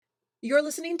You're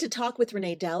listening to Talk with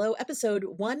Renee Dallow, episode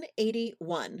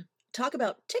 181. Talk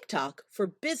about TikTok for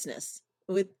business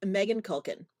with Meagan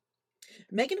Culkin.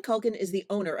 Meagan Culkin is the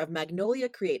owner of Magnolia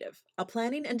Creative, a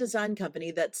planning and design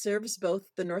company that serves both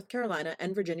the North Carolina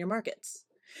and Virginia markets.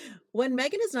 When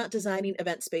Megan is not designing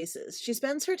event spaces, she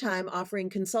spends her time offering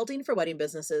consulting for wedding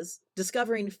businesses,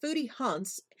 discovering foodie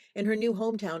haunts in her new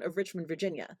hometown of Richmond,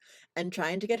 Virginia, and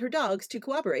trying to get her dogs to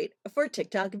cooperate for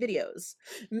TikTok videos.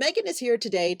 Megan is here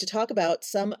today to talk about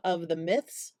some of the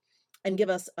myths and give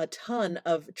us a ton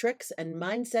of tricks and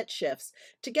mindset shifts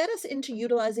to get us into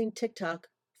utilizing TikTok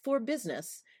for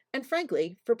business and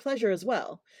frankly, for pleasure as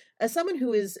well. As someone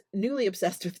who is newly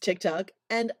obsessed with TikTok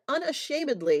and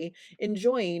unashamedly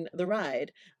enjoying the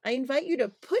ride, I invite you to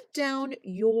put down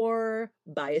your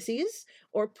biases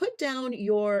or put down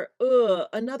your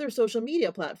another social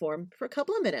media platform for a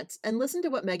couple of minutes and listen to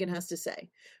what Megan has to say.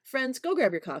 Friends, go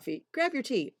grab your coffee, grab your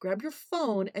tea, grab your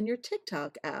phone and your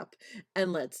TikTok app,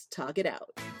 and let's talk it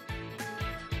out.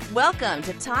 Welcome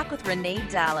to Talk with Renee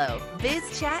Dallow,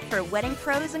 biz chat for wedding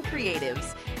pros and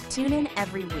creatives. Tune in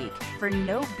every week for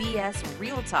no BS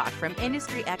real talk from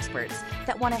industry experts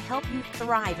that want to help you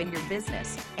thrive in your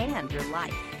business and your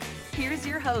life. Here's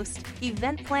your host,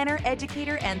 event planner,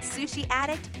 educator, and sushi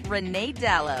addict, Renee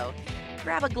Dallow.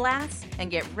 Grab a glass and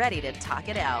get ready to talk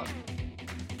it out.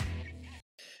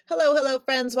 Hello,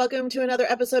 friends. Welcome to another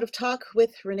episode of Talk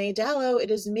with Renee Dallow.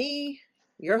 It is me,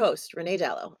 your host, Renee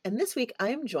Dallow. And this week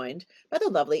I am joined by the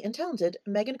lovely and talented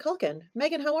Meagan Culkin.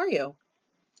 Meagan, how are you?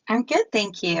 I'm good,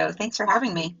 thank you. Thanks for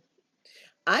having me.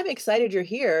 I'm excited you're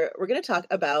here. We're going to talk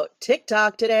about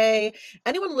TikTok today.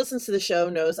 Anyone who listens to the show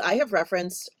knows I have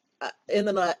referenced in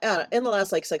the last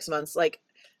 6 months,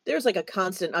 there's a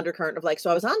constant undercurrent of so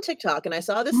I was on TikTok and I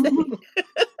saw this thing.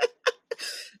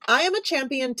 I am a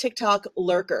champion TikTok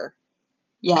lurker.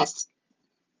 Yes.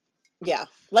 Yeah.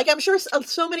 I'm sure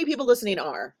so many people listening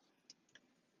are.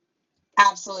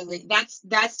 Absolutely.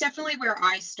 That's definitely where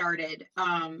I started.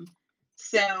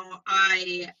 So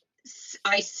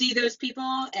I see those people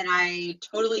and I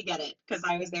totally get it because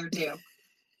I was there too.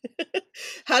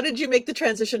 How did you make the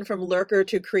transition from lurker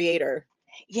to creator?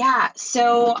 Yeah.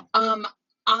 So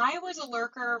I was a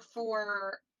lurker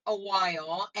for a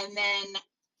while, and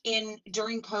then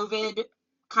during COVID,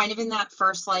 kind of in that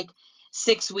first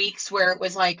 6 weeks where it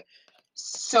was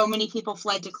so many people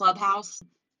fled to Clubhouse,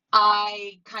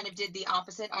 I kind of did the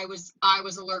opposite. I was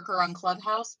a lurker on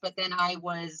Clubhouse, but then I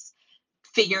was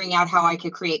figuring out how I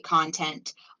could create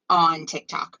content on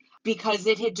TikTok because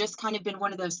it had just kind of been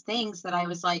one of those things that I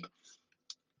was like,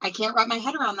 I can't wrap my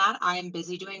head around that. I'm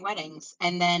busy doing weddings.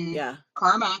 And then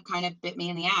karma kind of bit me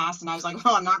in the ass and I was like,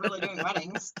 well, I'm not really doing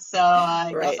weddings. So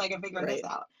I guess I can figure this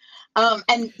out.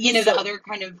 And the other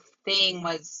kind of thing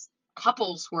was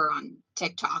couples were on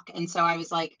TikTok. And so I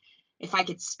was like, if I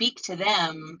could speak to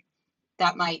them,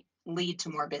 that might lead to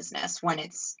more business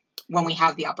when we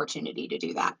have the opportunity to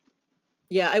do that.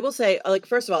 Yeah, I will say,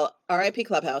 first of all, RIP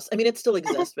Clubhouse. I mean, it still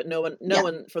exists, but no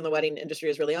one from the wedding industry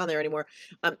is really on there anymore.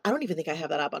 I don't even think I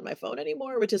have that app on my phone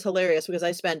anymore, which is hilarious because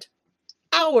I spent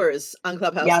hours on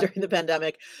Clubhouse during the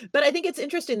pandemic. But I think it's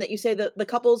interesting that you say that the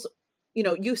couples,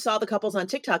 you saw the couples on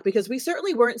TikTok because we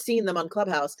certainly weren't seeing them on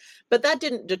Clubhouse, but that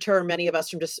didn't deter many of us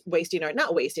from just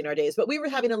not wasting our days, but we were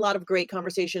having a lot of great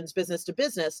conversations, business to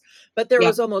business, but there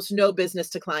was almost no business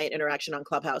to client interaction on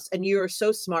Clubhouse. And you're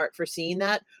so smart for seeing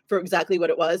that for exactly what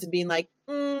it was and being like,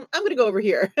 I'm going to go over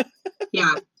here.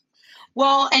 Yeah.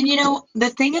 Well, and the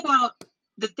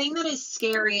thing that is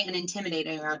scary and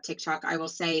intimidating about TikTok, I will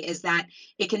say, is that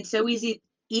it can so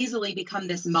easily become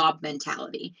this mob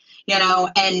mentality,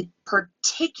 and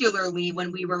particularly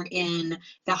when we were in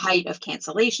the height of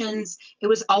cancellations, it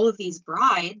was all of these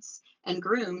brides and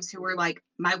grooms who were like,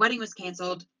 my wedding was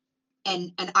canceled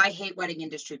and I hate wedding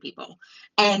industry people.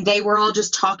 And they were all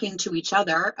just talking to each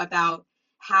other about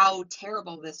how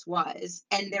terrible this was.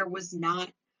 And there was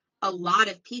not a lot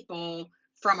of people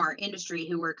from our industry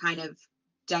who were kind of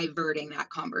diverting that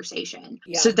conversation.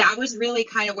 Yeah. So that was really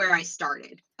kind of where I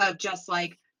started, of just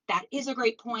that is a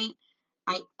great point.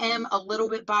 I am a little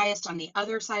bit biased on the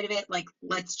other side of it.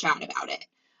 Let's chat about it.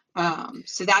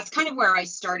 So that's kind of where I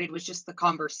started, was just the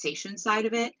conversation side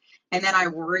of it. And then I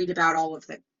worried about all of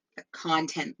the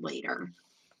content later.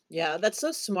 Yeah, that's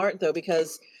so smart though,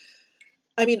 because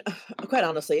I mean, quite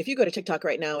honestly, if you go to TikTok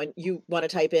right now and you want to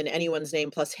type in anyone's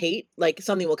name plus hate,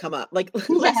 something will come up.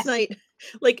 Last night,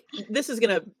 this is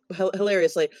going to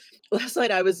hilariously. Last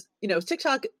night I was,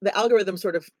 TikTok, the algorithm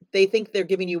they think they're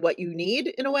giving you what you need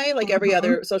in a way, like every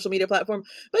other social media platform.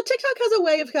 But TikTok has a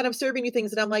way of kind of serving you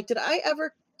things that I'm like, did I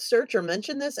ever search or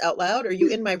mention this out loud? Are you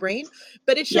in my brain?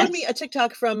 But it showed me Yes. a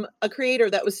TikTok from a creator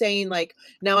that was saying like,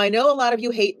 now I know a lot of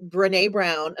you hate Brene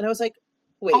Brown. And I was like,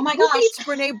 Oh wait, my who gosh. hates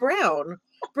Brene Brown?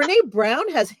 Brene Brown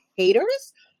has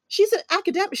haters? She's an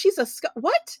academic. She's a,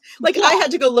 what? Like I Yeah.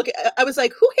 had to go look. I was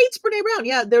like, who hates Brene Brown?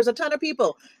 Yeah, there's a ton of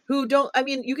people who don't. I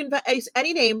mean, you can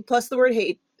any name plus the word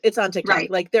hate. It's on TikTok.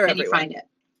 Right. Like they're And you everywhere. find it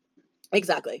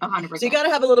Exactly. So you 100%. got to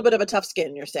have a little bit of a tough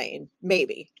skin, you're saying.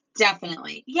 Maybe.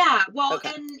 Definitely. Yeah. Well,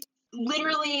 Okay. and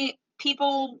literally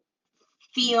people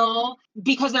feel,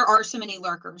 because there are so many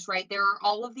lurkers, right? There are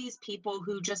all of these people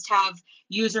who just have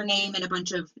username and a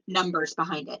bunch of numbers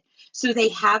behind it. So they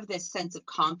have this sense of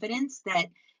confidence that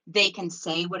they can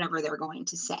say whatever they're going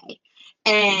to say.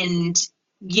 And,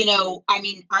 I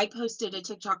mean, I posted a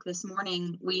TikTok this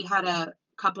morning. We had a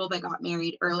couple that got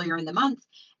married earlier in the month,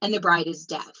 and the bride is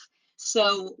deaf.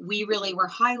 So we really were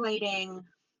highlighting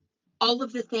all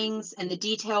of the things and the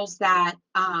details that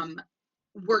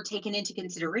were taken into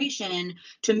consideration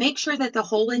to make sure that the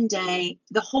whole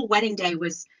wedding day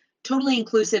was totally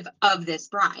inclusive of this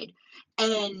bride,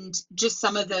 and just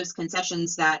some of those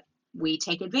concessions that we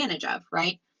take advantage of,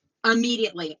 right?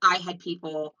 Immediately, I had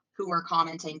people who were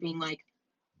commenting, being like,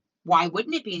 why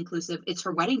wouldn't it be inclusive? It's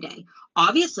her wedding day.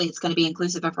 Obviously, it's going to be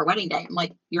inclusive of her wedding day. I'm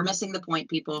like, you're missing the point,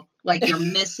 people. Like, you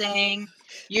This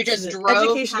is just an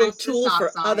drove educational past the tool stop for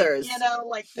sign, others.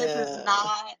 like,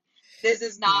 Uh, this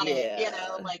is not it,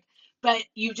 yeah. like, but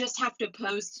you just have to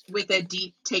post with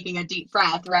taking a deep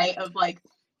breath, right? Of like,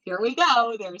 here we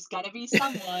go. There's going to be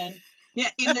someone. Yeah.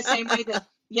 In the same way that,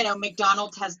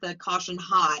 McDonald's has the caution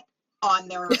hot on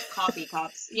their coffee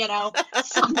cups,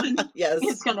 someone is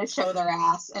Yes. going to show their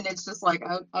ass, and it's just like,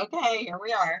 oh, okay, here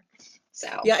we are. So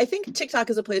Yeah, I think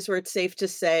TikTok is a place where it's safe to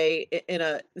say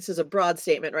this is a broad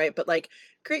statement, right? But like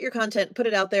create your content, put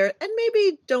it out there, and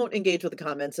maybe don't engage with the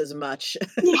comments as much.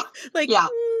 yeah, Like yeah,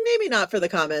 maybe not for the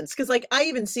comments, because like I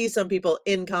even see some people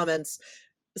in comments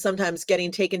sometimes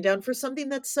getting taken down for something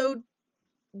that's so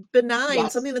benign,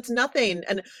 yes, something that's nothing.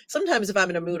 And sometimes if I'm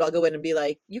in a mood, I'll go in and be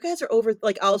like, you guys are over,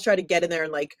 like I'll try to get in there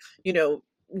and like,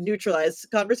 neutralize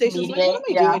conversations. Like, what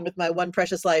mediate, am I yeah. doing with my one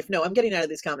precious life? No, I'm getting out of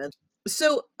these comments.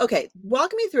 So, okay,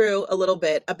 walk me through a little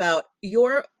bit about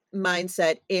your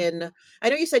mindset in, I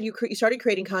know you said you started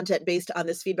creating content based on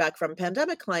this feedback from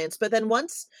pandemic clients, but then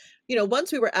once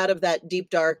we were out of that deep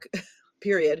dark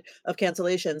period of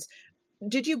cancellations,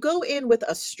 did you go in with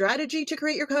a strategy to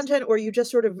create your content, or you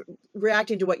just sort of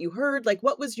reacting to what you heard? Like,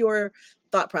 what was your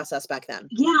thought process back then?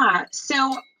 Yeah,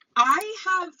 so I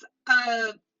have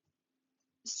a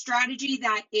strategy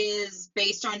that is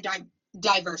based on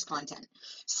diverse content.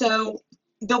 So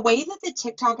the way that the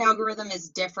TikTok algorithm is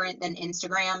different than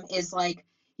Instagram is like,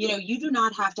 you do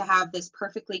not have to have this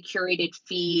perfectly curated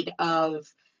feed of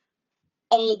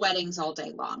all weddings all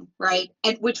day long, right?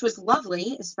 And which was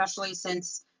lovely, especially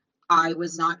since I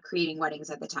was not creating weddings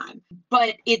at the time.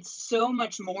 But it's so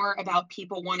much more about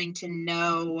people wanting to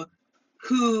know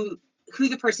who who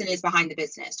the person is behind the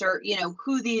business, or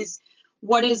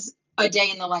what does a day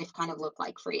in the life kind of look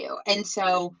like for you. And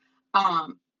so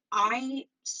I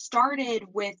started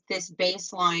with this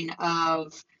baseline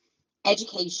of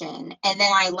education, and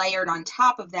then I layered on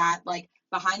top of that, like,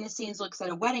 behind the scenes looks at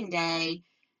a wedding day,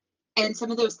 and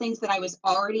some of those things that I was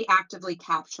already actively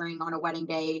capturing on a wedding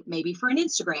day, maybe for an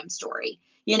Instagram story,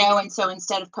 and so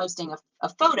instead of posting a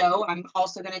photo, I'm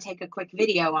also going to take a quick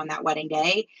video on that wedding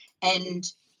day. And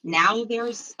now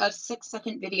there's a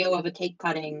 6-second video of a cake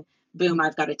cutting. Boom,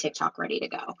 I've got a TikTok ready to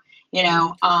go,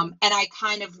 and I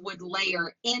kind of would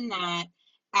layer in that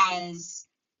as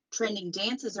trending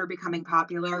dances are becoming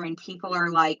popular and people are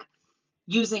like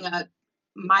using a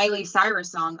Miley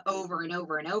Cyrus song over and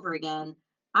over and over again.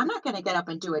 I'm not going to get up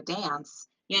and do a dance,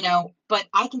 but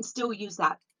I can still use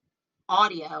that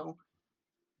audio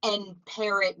and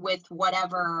pair it with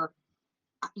whatever,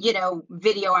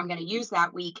 video I'm going to use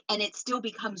that week. And it still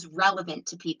becomes relevant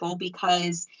to people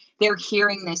because they're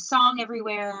hearing this song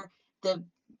everywhere. The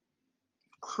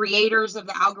creators of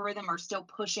the algorithm are still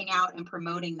pushing out and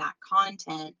promoting that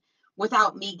content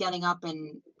without me getting up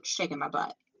and shaking my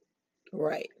butt.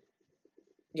 Right.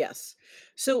 Yes.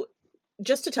 So,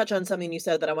 just to touch on something you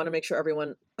said that I want to make sure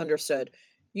everyone understood,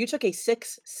 you took a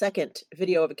 6-second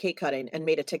video of a cake cutting and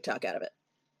made a TikTok out of it.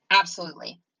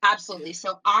 Absolutely. Absolutely.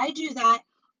 So I do that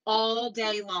all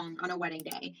day long on a wedding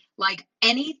day. Like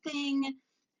anything,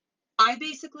 I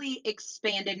basically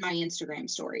expanded my Instagram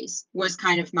stories, was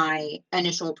kind of my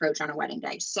initial approach on a wedding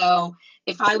day. So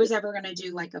if I was ever going to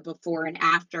do like a before and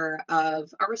after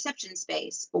of a reception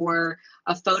space, or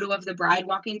a photo of the bride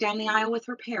walking down the aisle with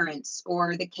her parents,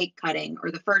 or the cake cutting, or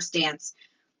the first dance,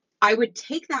 I would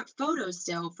take that photo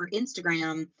still for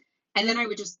Instagram, and then I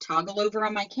would just toggle over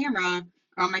on my camera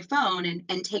or on my phone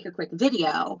and take a quick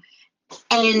video.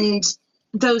 And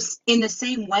those, in the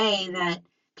same way that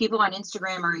people on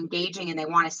Instagram are engaging and they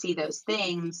want to see those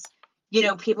things,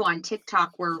 people on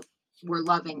TikTok were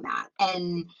loving that.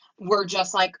 And we're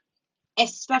just like,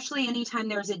 especially anytime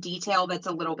there's a detail that's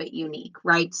a little bit unique,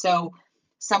 right? So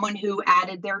someone who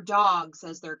added their dogs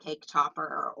as their cake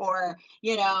topper, or,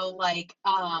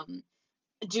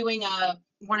 doing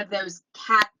one of those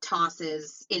cat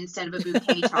tosses instead of a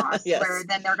bouquet toss, where Yes.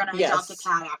 then they're going to adopt a Yes.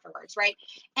 cat afterwards, right?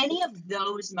 Any of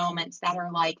those moments that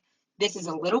are like, this is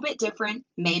a little bit different,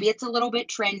 maybe it's a little bit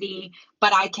trendy,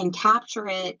 but I can capture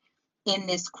it in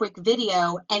this quick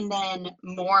video, and then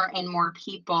more and more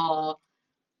people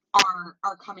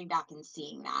are coming back and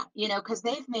seeing that, because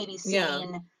they've maybe Yeah.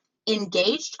 seen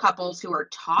engaged couples who are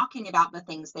talking about the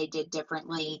things they did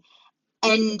differently,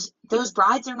 and those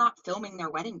brides are not filming their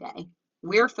wedding day.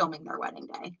 We're filming their wedding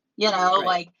day,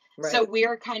 Right. so Right.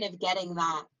 we're kind of getting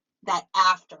that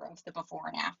after of the before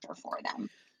and after for them.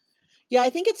 Yeah, I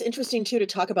think it's interesting too to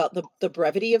talk about the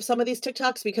brevity of some of these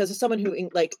TikToks, because as someone who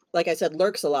like I said,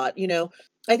 lurks a lot,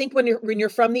 I think when you're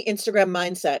from the Instagram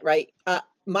mindset, right?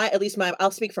 My at least my I'll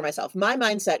speak for myself. My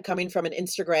mindset coming from an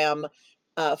Instagram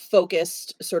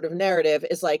focused sort of narrative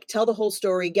is like, tell the whole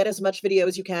story, get as much video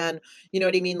as you can. You know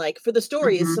what I mean? Like for the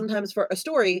stories, Hmm. sometimes for a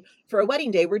story for a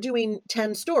wedding day, we're doing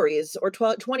 10 stories or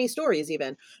 12, 20 stories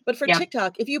even. But for Yep,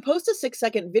 TikTok, if you post a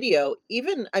 6-second video,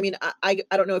 even, I mean, I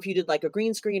don't know if you did like a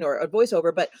green screen or a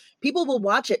voiceover, but people will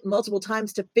watch it multiple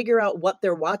times to figure out what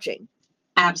they're watching.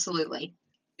 absolutely.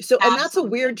 So, and that's a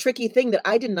weird, Absolutely. tricky thing that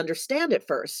I didn't understand at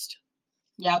first.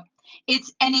 Yep.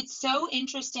 It's so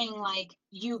interesting, like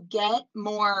you get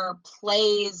more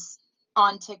plays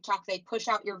on TikTok. They push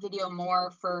out your video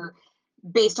more for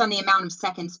based on the amount of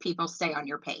seconds people stay on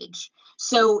your page.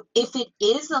 So if it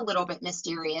is a little bit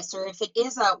mysterious, or if it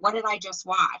is a what did I just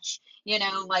watch?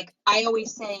 Like I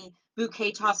always say,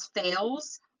 bouquet toss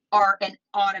fails are an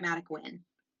automatic win.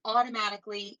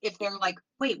 Automatically, if they're like,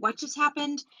 wait, what just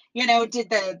happened? Did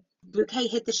the bouquet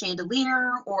hit the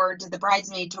chandelier, or did the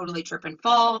bridesmaid totally trip and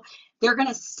fall? They're going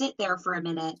to sit there for a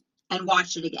minute and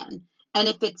watch it again. And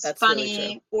if it's That's really true.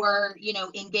 funny or,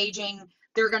 engaging,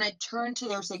 they're going to turn to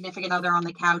their significant other on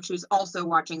the couch who's also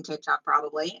watching TikTok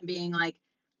probably and being like,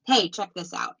 hey, check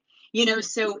this out.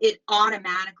 So it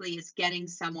automatically is getting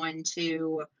someone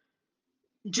to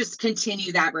just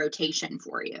continue that rotation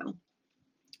for you.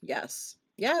 Yes.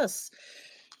 Yes.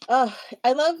 Uh,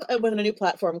 I love when a new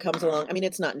platform comes along. I mean,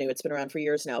 it's not new, it's been around for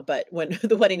years now, but when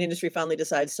the wedding industry finally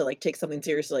decides to like take something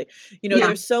seriously, Yeah,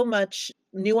 there's so much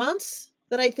nuance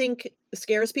that I think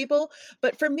scares people.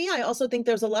 But for me, I also think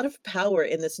there's a lot of power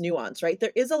in this nuance, right?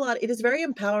 There is a lot, it is very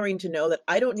empowering to know that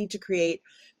I don't need to create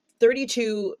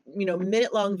 32,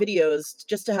 minute long videos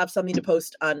just to have something to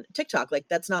post on TikTok. Like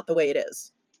that's not the way it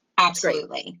is. It's great.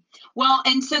 absolutely. Well,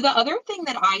 and so the other thing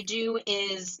that I do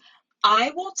is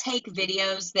I will take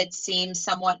videos that seem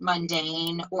somewhat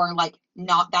mundane or like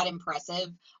not that impressive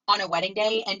on a wedding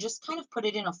day and just kind of put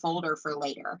it in a folder for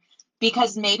later.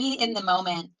 Because maybe in the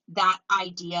moment that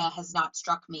idea has not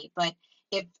struck me, but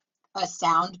if a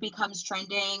sound becomes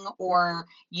trending, or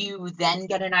you then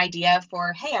get an idea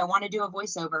for, hey, I want to do a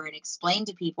voiceover and explain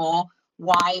to people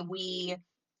why we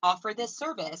offer this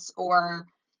service, or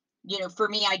for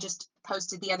me, I just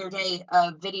posted the other day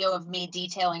a video of me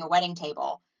detailing a wedding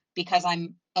table because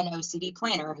I'm an OCD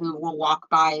planner who will walk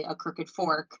by a crooked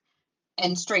fork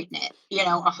and straighten it, a Me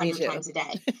hundred too. times a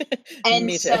day. And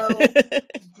Me too. so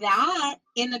that,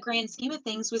 in the grand scheme of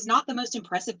things, was not the most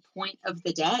impressive point of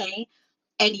the day.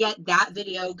 And yet that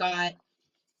video got,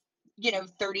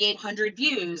 3,800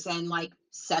 views and like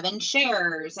 7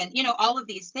 shares and, all of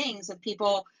these things of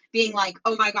people being like,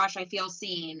 oh my gosh, I feel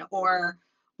seen, or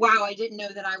wow, I didn't know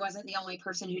that I wasn't the only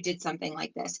person who did something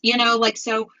like this, like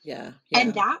so. Yeah,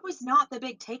 And yeah. that was not the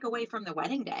big takeaway from the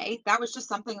wedding day. That was just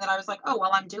something that I was like, oh,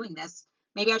 well, I'm doing this.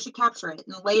 Maybe I should capture it.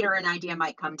 And later an idea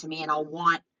might come to me and I'll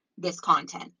want this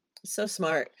content. So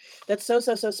smart. That's so,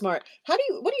 so, so smart. What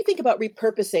do you think about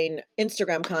repurposing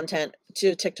Instagram content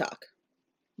to TikTok?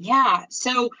 Yeah.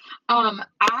 So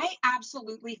I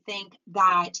absolutely think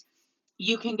that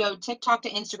you can go TikTok to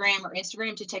Instagram or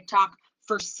Instagram to TikTok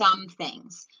for some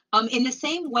things. In the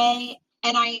same way,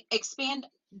 and I expand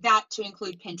that to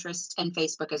include Pinterest and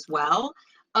Facebook as well.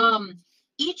 Um,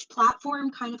 each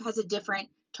platform kind of has a different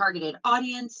targeted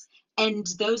audience, and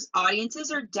those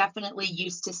audiences are definitely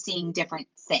used to seeing different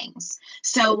things.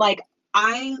 So, like,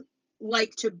 I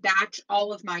like to batch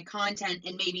all of my content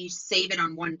and maybe save it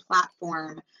on one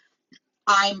platform.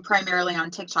 I'm primarily on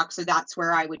TikTok, so that's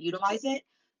where I would utilize it.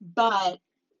 But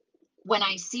when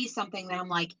I see something that I'm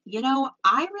like,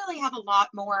 I really have a lot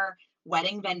more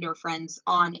wedding vendor friends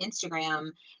on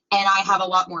Instagram, and I have a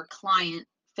lot more client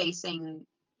facing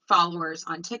followers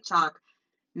on TikTok.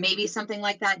 Maybe something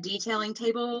like that detailing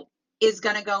table is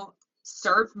going to go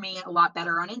serve me a lot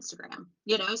better on Instagram,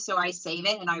 so I save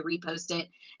it and I repost it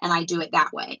and I do it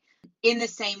that way. In the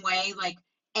same way, like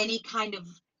any kind of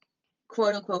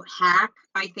quote unquote hack,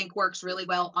 I think works really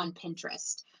well on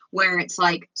Pinterest, where it's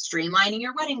like streamlining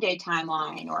your wedding day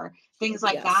timeline or things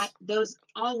like that. Yes. Those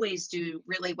always do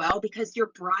really well because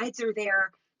your brides are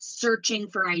there searching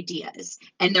for ideas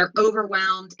and they're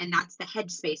overwhelmed, and that's the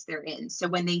headspace they're in. So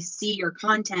when they see your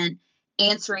content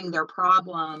answering their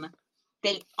problem,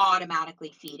 they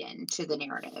automatically feed into the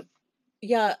narrative.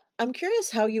 Yeah, I'm curious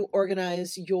how you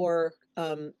organize your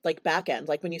like back end.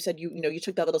 Like when you said you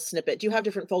took that little snippet. Do you have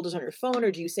different folders on your phone or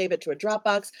do you save it to a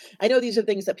Dropbox? I know these are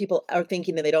things that people are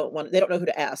thinking and they don't know who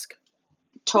to ask.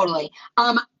 Totally.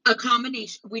 A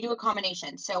combination, we do a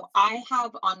combination. So I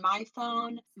have on my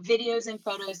phone videos and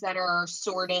photos that are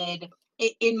sorted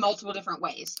in multiple different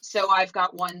ways. So I've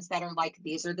got ones that are like,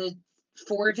 these are the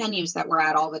 4 venues that we're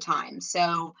at all the time.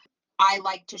 So I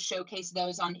like to showcase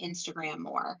those on Instagram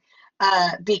more,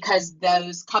 because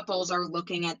those couples are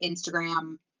looking at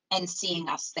Instagram and seeing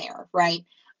us there, right?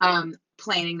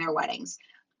 Planning their weddings.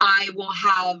 I will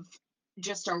have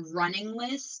just a running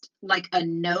list, like a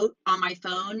note on my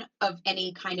phone of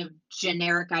any kind of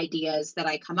generic ideas that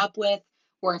I come up with,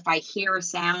 or if I hear a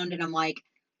sound and I'm like,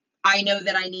 I know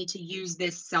that I need to use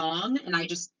this song and I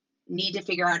just need to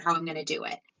figure out how I'm going to do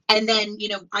it. And then,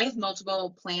 I have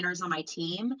multiple planners on my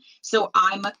team. So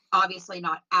I'm obviously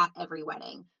not at every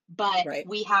wedding, but Right.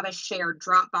 we have a shared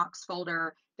Dropbox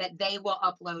folder that they will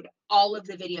upload all of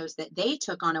the videos that they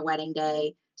took on a wedding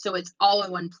day. So it's all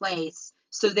in one place.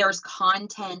 So there's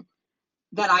content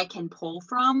that I can pull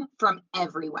from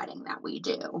every wedding that we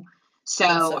do. That's So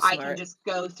so I can smart. just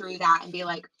go through that and be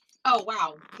like, oh,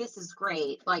 wow, this is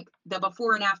great. Like the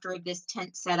before and after of this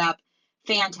tent setup,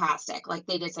 fantastic. Like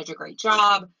they did such a great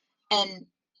job. And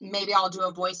maybe I'll do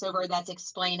a voiceover that's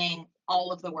explaining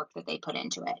all of the work that they put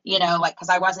into it, like, because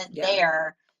I wasn't Yeah.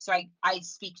 there. So I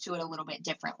speak to it a little bit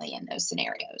differently in those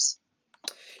scenarios.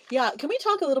 Yeah, can we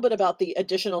talk a little bit about the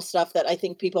additional stuff that I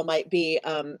think people might be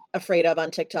afraid of on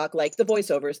TikTok, like the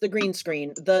voiceovers, the green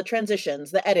screen, the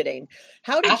transitions, the editing?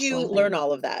 How did you learn Absolutely.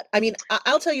 all of that? I mean,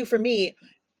 I'll tell you, for me,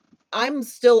 I'm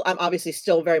obviously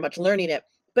still very much learning it.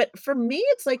 But for me,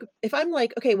 it's like if I'm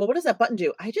like, okay, well, what does that button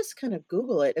do? I just kind of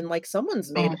Google it and like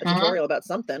someone's made a Hmm. tutorial about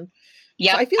something. So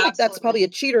Yep, I feel like that's probably a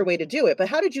absolutely. cheater way to do it. But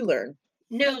how did you learn?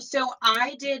 No, so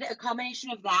I did a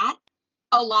combination of that.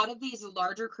 A lot of these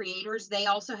larger creators, they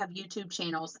also have YouTube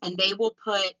channels and they will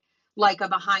put like a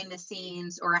behind the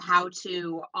scenes or a how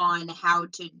to on how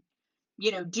to,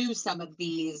 do some of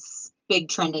these big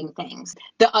trending things.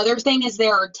 The other thing is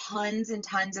there are tons and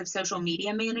tons of social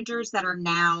media managers that are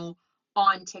now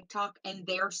on TikTok, and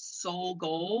their sole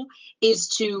goal is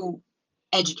to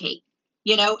educate,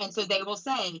 and so they will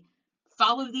say,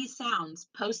 follow these sounds,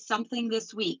 post something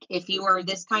this week. If you are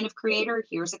this kind of creator,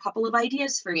 here's a couple of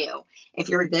ideas for you. If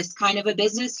you're this kind of a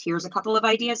business, here's a couple of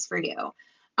ideas for you.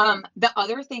 The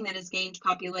other thing that has gained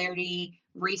popularity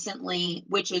recently,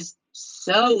 which is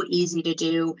so easy to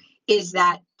do, is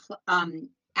that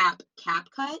app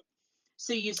CapCut.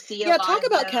 So you see a Yeah, lot talk of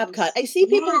about CapCut. those. I see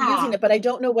people using Yeah. it, but I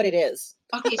don't know what it is.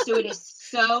 Okay, so it is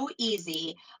so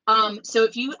easy. So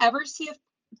if you ever see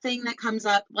a thing that comes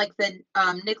up like the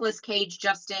Nicolas Cage,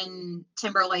 Justin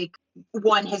Timberlake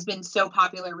one has been so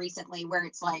popular recently, where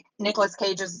it's like Nicolas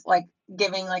Cage is like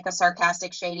giving like a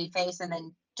sarcastic, shady face, and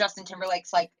then Justin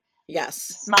Timberlake's like Yes.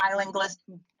 smiling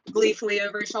gleefully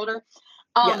over his shoulder.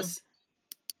 Um, Yes.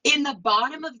 in the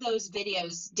bottom of those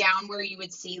videos, down where you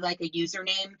would see like a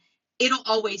username, it'll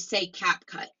always say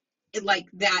CapCut, like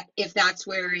that, if that's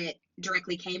where it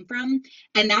directly came from.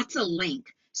 And that's a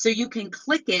link. So you can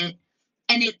click it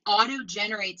and it auto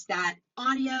generates that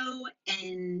audio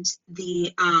and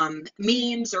the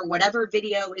memes or whatever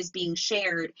video is being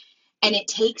shared. And it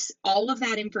takes all of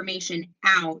that information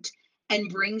out and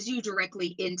brings you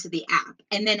directly into the app.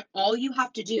 And then all you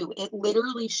have to do, it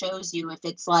literally shows you if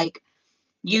it's like,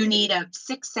 you need a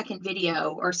 6-second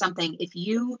video or something. If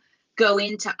you go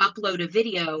in to upload a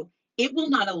video, it will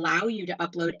not allow you to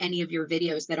upload any of your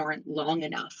videos that aren't long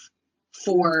enough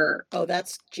for Oh,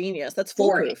 that's genius. That's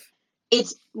for it. foolproof.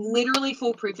 It's literally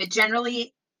foolproof. It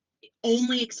generally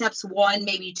only accepts 1,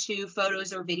 maybe 2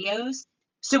 photos or videos.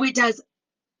 So it does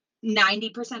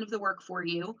 90% of the work for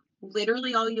you.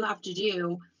 Literally all you have to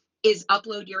do is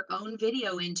upload your own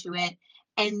video into it,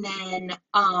 and then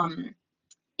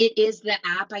It is, the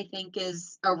app, I think,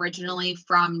 is originally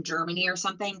from Germany or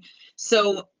something.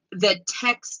 So the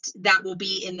text that will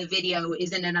be in the video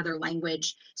is in another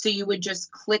language. So you would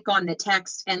just click on the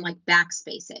text and like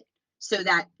backspace it so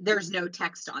that there's no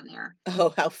text on there.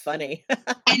 Oh, how funny.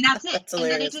 And that's it. That's And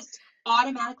then it hilarious. just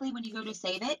automatically, when you go to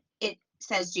save it, it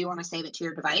says, do you want to save it to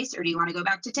your device or do you want to go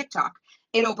back to TikTok?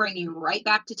 It'll bring you right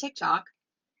back to TikTok.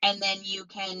 And then you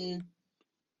can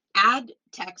add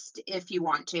text if you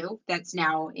want to, that's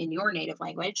now in your native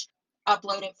language,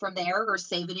 upload it from there or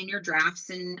save it in your drafts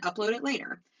and upload it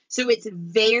later. So it's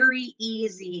very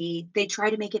easy. They try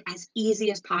to make it as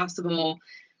easy as possible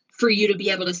for you to be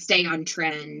able to stay on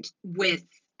trend with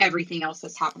everything else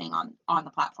that's happening on the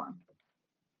platform.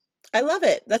 I love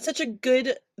it. That's such a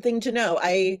good thing to know.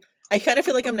 I kind of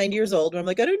feel like I'm 90 years old, and I'm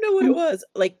like, I don't know what it was.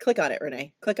 Like, click on it,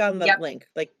 Renee. Click on the Yep. link.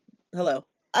 Like, hello.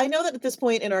 I know that at this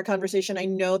point in our conversation, I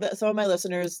know that some of my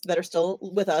listeners that are still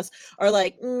with us are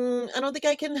like, I don't think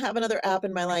I can have another app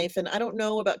in my life, and I don't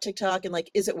know about TikTok, and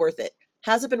like, is it worth it?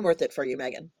 Has it been worth it for you,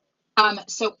 Megan?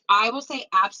 So I will say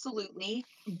absolutely,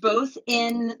 both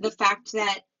in the fact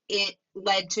that it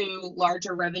led to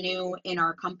larger revenue in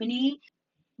our company,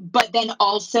 but then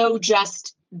also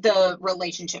just the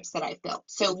relationships that I've built.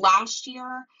 So last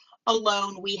year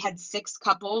alone, we had 6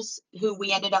 couples who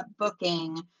we ended up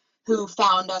booking who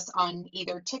found us on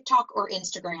either TikTok or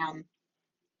Instagram.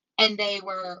 And they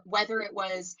were, whether it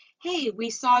was, hey, we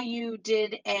saw you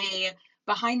did a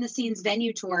behind the scenes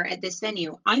venue tour at this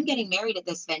venue. I'm getting married at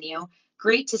this venue.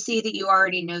 Great to see that you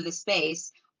already know the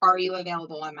space. Are you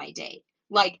available on my date?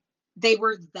 Like, they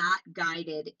were that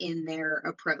guided in their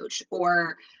approach.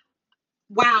 Or,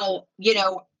 wow,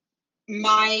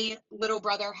 my little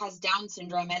brother has Down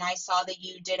syndrome, and I saw that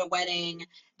you did a wedding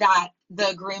that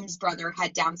the groom's brother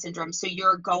had Down syndrome. So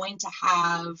you're going to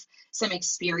have some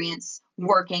experience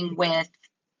working with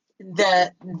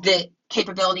the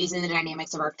capabilities and the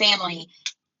dynamics of our family.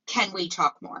 Can we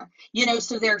talk more?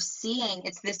 So they're seeing,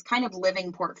 it's this kind of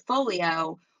living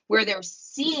portfolio where they're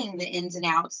seeing the ins and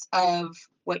outs of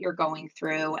what you're going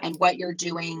through and what you're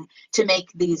doing to make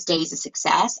these days a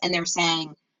success. And they're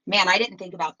saying, man, I didn't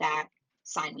think about that.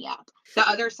 Sign me up. The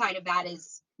other side of that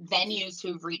is venues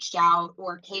who've reached out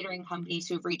or catering companies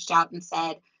who've reached out and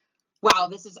said, wow,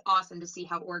 this is awesome to see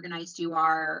how organized you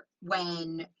are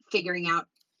when figuring out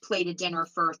plated dinner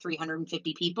for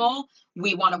 350 people.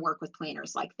 We want to work with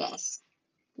planners like this.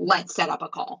 Let's set up a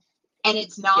call. And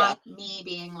it's Yeah. not me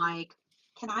being like,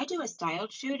 can I do a style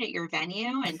shoot at your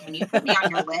venue? And can you put me on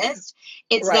your list?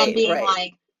 It's them Right, being right.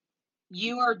 like,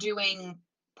 you are doing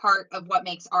part of what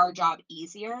makes our job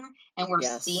easier. And we're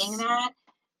seeing Yes. that.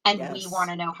 And we want Yes.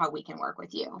 to know how we can work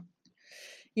with you.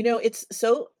 It's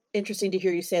so interesting to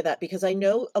hear you say that because I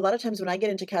know a lot of times when I get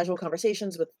into casual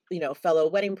conversations with, fellow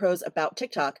wedding pros about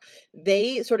TikTok,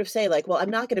 they sort of say like, well, I'm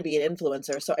not going to be an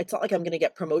influencer. So it's not like I'm going to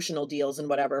get promotional deals and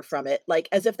whatever from it, like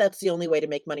as if that's the only way to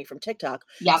make money from TikTok.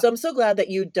 Yep. So I'm so glad that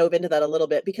you dove into that a little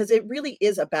bit because it really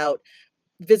is about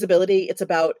visibility. It's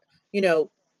about, you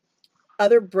know,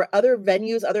 other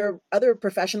venues, other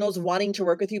professionals wanting to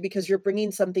work with you because you're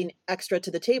bringing something extra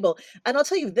to the table. And I'll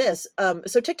tell you this,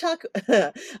 so TikTok,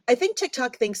 I think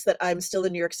TikTok thinks that I'm still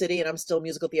in New York City and I'm still a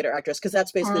musical theater actress because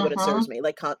that's basically what it Mm-hmm. serves me.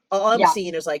 Like all I'm Yeah.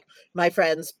 seeing is like my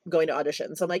friends going to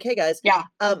auditions. I'm like, hey guys, Yeah.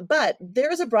 but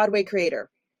there is a Broadway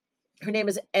creator. Her name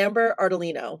is Amber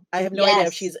Ardolino. I have no idea if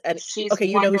Yes. she's an She's okay.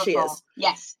 You know who she wonderful. is.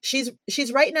 Yes.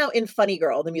 She's right now in Funny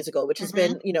Girl, the musical, which has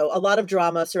Mm-hmm. been, a lot of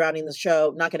drama surrounding the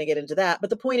show. Not going to get into that.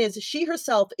 But the point is, she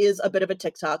herself is a bit of a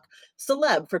TikTok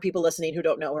celeb for people listening who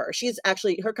don't know her. She's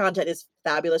actually, her content is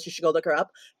fabulous. You should go look her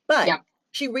up. But Yeah.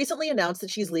 she recently announced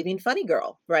that she's leaving Funny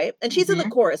Girl, right? And she's in the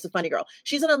Mm-hmm. chorus of Funny Girl.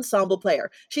 She's an ensemble player.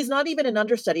 She's not even an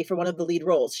understudy for one of the lead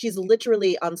roles. She's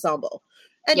literally ensemble.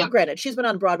 And Yep. granted, she's been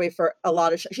on Broadway for a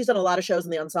lot of, she's done a lot of shows in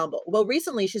the ensemble. Well,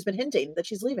 recently she's been hinting that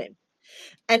she's leaving.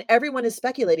 And everyone is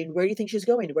speculating, where do you think she's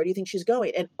going? Where do you think she's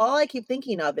going? And all I keep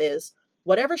thinking of is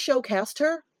whatever show cast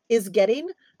her is getting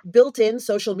built-in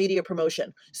social media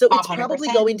promotion. So A it's hundred probably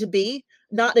percent. going to be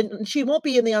not, and she won't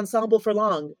be in the ensemble for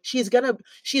long. She's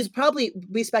probably,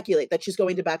 we speculate that she's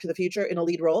going to Back to the Future in a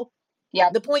lead role.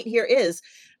 Yep. The point here is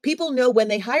people know when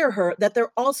they hire her that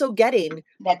they're also getting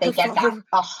That they her, get that. her,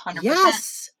 100%.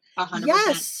 yes, 100%.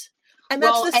 yes. And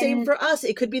that's Well, the same and for us.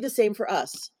 It could be the same for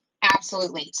us.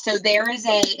 absolutely. So there is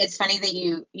it's funny that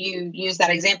you use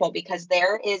that example because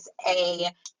there is a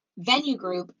venue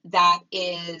group that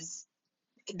is,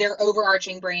 their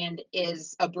overarching brand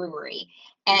is a brewery.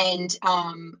 And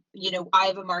I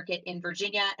have a market in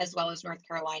Virginia as well as North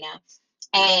Carolina.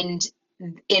 And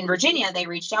in Virginia, they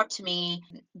reached out to me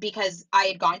because I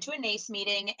had gone to a NACE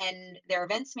meeting and their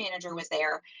events manager was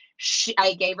there.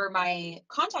 I gave her my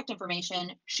contact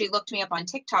information. She looked me up on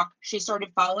TikTok. She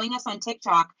started following us on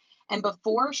TikTok. And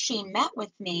before she met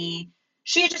with me,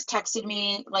 she had just texted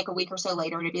me like a week or so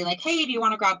later to be like, hey, do you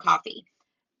want to grab coffee?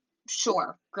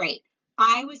 Sure, great.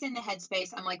 I was in the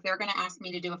headspace. I'm like, they're going to ask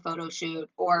me to do a photo shoot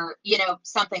or,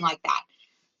 something like that.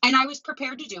 And I was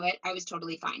prepared to do it. I was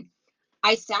totally fine.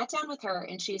 I sat down with her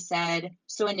and she said,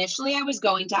 so initially I was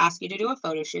going to ask you to do a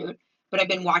photo shoot, but I've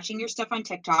been watching your stuff on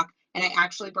TikTok and I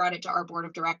actually brought it to our board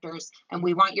of directors and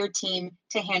we want your team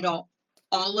to handle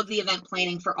all of the event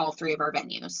planning for all three of our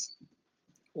venues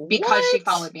because she What?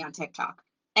 followed me on TikTok.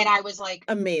 And I was like,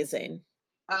 Amazing.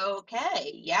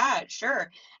 okay, yeah, sure.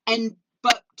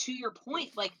 But to your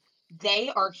point, like they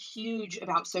are huge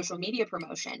about social media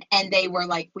promotion. And they were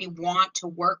like, we want to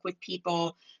work with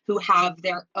people who have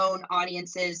their own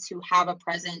audiences, who have a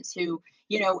presence, who,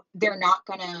 they're not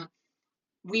gonna,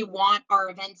 we want our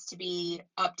events to be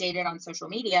updated on social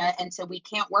media. And so we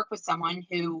can't work with someone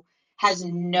who has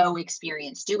no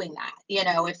experience doing that,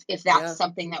 if that's Yeah.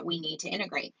 something that we need to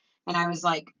integrate. And I was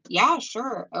like, yeah,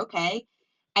 sure, okay.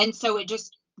 And so it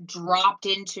just dropped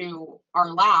into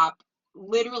our lap.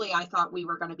 Literally, I thought we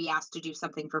were going to be asked to do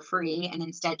something for free. And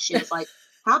instead, she was like,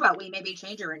 how about we maybe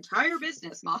change your entire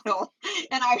business model?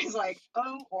 And I was like,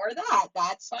 oh, or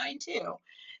that's fine too. That's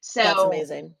So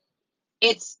amazing.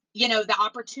 it's, the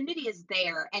opportunity is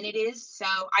there. And it is so,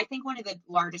 I think one of the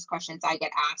largest questions I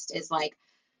get asked is like,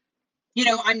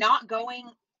 I'm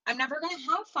never going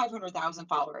to have 500,000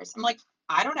 followers. I'm like,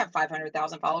 I don't have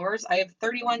 500,000 followers. I have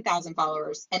 31,000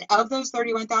 followers. And of those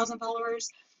 31,000 followers,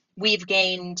 we've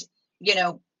gained,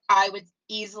 I would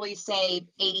easily say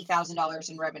 $80,000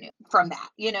 in revenue from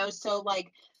that, so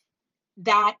like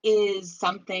that is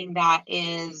something that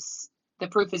is the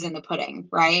proof is in the pudding,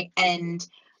 right? And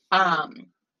um,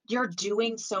 you're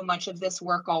doing so much of this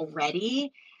work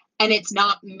already, and it's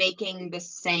not making the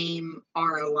same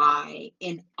ROI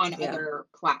on Yeah. other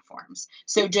platforms.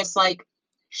 So just like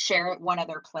share it one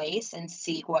other place and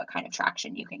see what kind of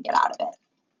traction you can get out of it.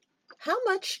 How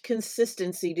much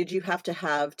consistency did you have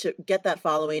to get that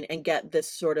following and get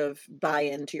this sort of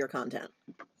buy-in to your content?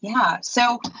 Yeah.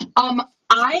 So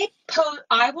I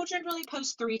will generally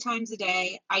post 3 times a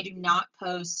day. I do not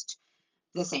post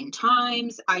the same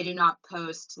times. I do not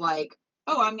post like,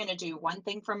 oh, I'm going to do one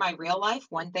thing from my real life,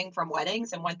 one thing from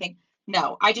weddings, and one thing.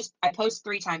 No, I post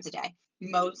 3 times a day.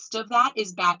 Most of that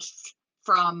is batched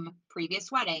from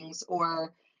previous weddings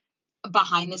or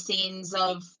behind the scenes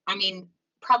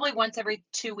probably once every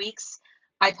 2 weeks,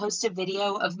 I post a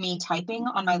video of me typing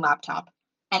on my laptop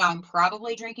and I'm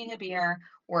probably drinking a beer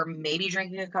or maybe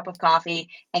drinking a cup of coffee.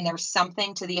 And there's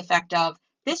something to the effect of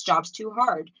this job's too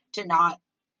hard to not,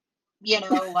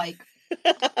 like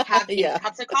have 8 Yeah.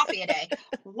 cups of coffee a day,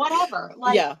 whatever.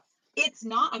 Like Yeah.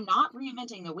 I'm not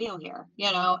reinventing the wheel here.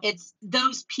 It's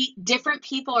those different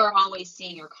people are always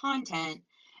seeing your content.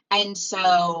 And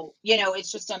so,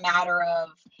 it's just a matter of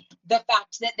the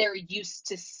fact that they're used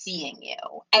to seeing you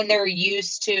and they're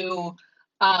used to,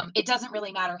 it doesn't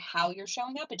really matter how you're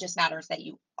showing up. It just matters that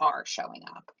you are showing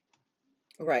up.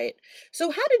 Right.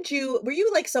 So how did were you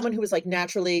like someone who was like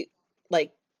naturally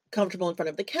like comfortable in front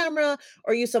of the camera?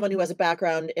 Or are you someone who has a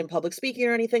background in public speaking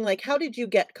or anything? Like how did you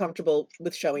get comfortable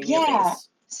with showing your Yeah. face?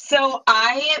 So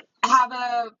I have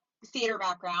a theater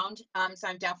background. So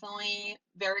I'm definitely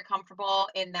very comfortable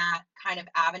in that kind of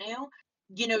avenue.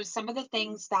 Some of the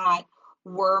things that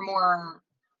were more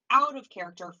out of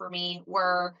character for me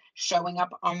were showing up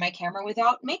on my camera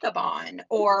without makeup on,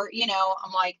 or,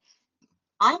 I'm like,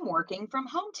 I'm working from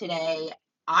home today.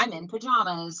 I'm in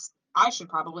pajamas. I should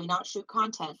probably not shoot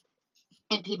content.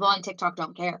 And people on TikTok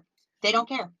don't care. They don't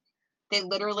care. They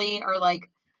literally are like,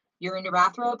 you're in your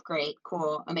bathrobe? Great,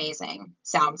 cool, amazing,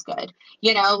 sounds good.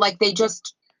 Like they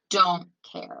just don't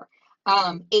care.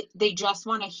 They just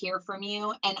want to hear from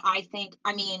you. And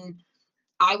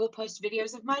I will post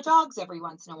videos of my dogs every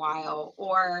once in a while,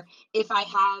 or if I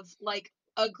have like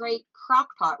a great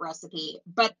crock pot recipe,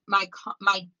 but my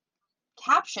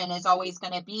caption is always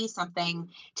going to be something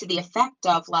to the effect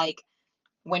of like,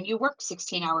 when you work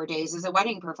 16-hour days as a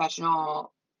wedding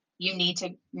professional, you need to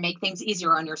make things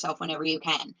easier on yourself whenever you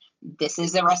can. This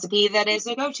is a recipe that is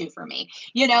a go-to for me.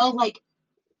 Like,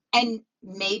 and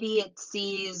maybe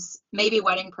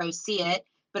wedding pros see it,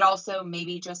 but also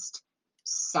maybe just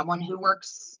someone who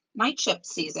works night shift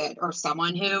sees it, or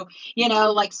someone who,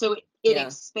 like, so it Yeah.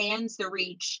 expands the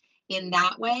reach in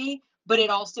that way, but it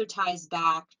also ties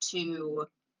back to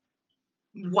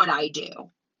what I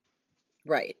do.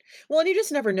 Right. Well, and you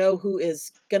just never know who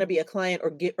is going to be a client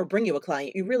or get or bring you a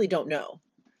client. You really don't know.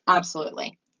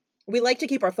 Absolutely. We like to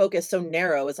keep our focus so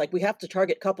narrow. It's like we have to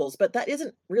target couples, but that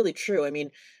isn't really true. I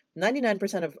mean,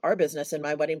 99% of our business in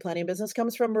my wedding planning business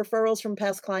comes from referrals from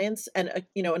past clients and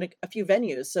and a few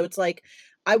venues. So it's like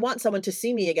I want someone to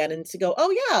see me again and to go,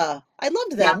 "Oh yeah, I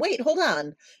loved them. Yep. Wait, hold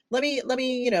on. Let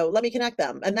me connect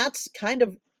them." And that's kind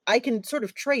of I can sort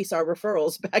of trace our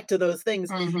referrals back to those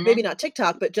things. Maybe Hmm. not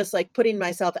TikTok, but just like putting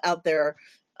myself out there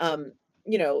um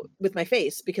with my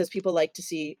face because we like to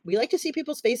see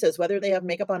people's faces, whether they have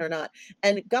makeup on or not.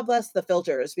 And God bless the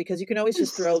filters because you can always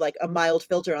just throw like a mild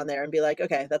filter on there and be like,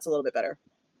 okay, that's a little bit better.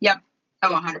 Yep.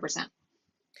 Oh, 100%.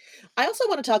 I also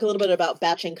want to talk a little bit about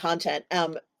batching content.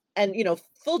 And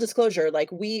full disclosure,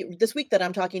 like we this week that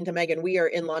I'm talking to Megan, we are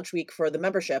in launch week for the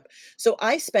membership. So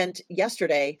I spent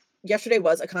yesterday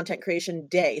was a content creation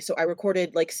day. So I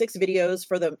recorded like 6 videos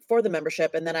for the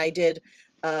membership, and then I did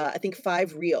I think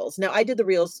 5 reels. Now I did the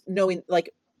reels knowing like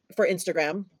for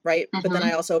Instagram, right? But then I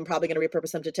Hmm. also am probably going to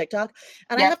repurpose them to TikTok.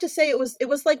 And I Yep. have to say it was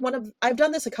like I've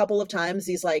done this a couple of times.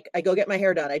 These like I go get my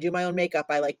hair done, I do my own makeup,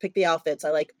 I like pick the outfits, I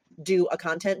like do a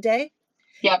content day.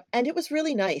 Yep. And it was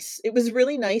really nice. It was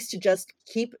really nice to just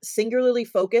keep singularly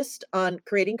focused on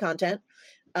creating content.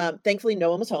 Thankfully, no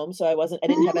one was home, so I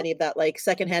didn't have Mhm. any of that like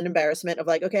secondhand embarrassment of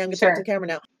like, okay, I'm gonna talk to the Sure. camera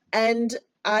now. And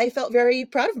I felt very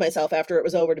proud of myself after it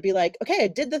was over to be like, okay, I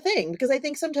did the thing. Because I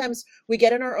think sometimes we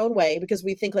get in our own way because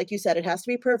we think, like you said, it has to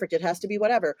be perfect, it has to be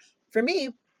whatever. For me,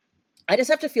 I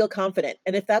just have to feel confident.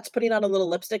 And if that's putting on a little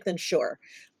lipstick, then sure.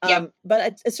 Yep.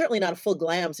 But it's certainly not a full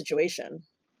glam situation.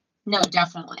 No,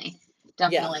 definitely. Yeah.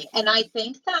 Definitely. And I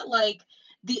think that like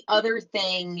the other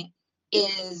thing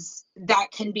is that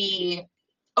can be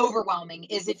overwhelming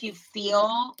is if you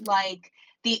feel like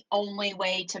the only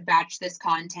way to batch this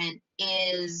content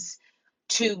is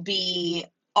to be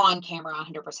on camera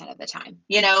 100% of the time.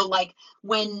 Like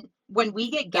when we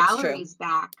get That's true. galleries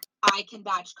back, I can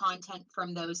batch content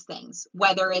from those things.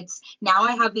 Whether it's now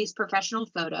I have these professional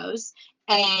photos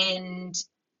and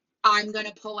I'm going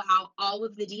to pull out all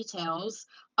of the details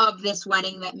of this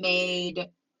wedding that made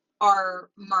our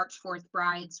March 4th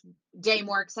bride's day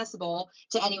more accessible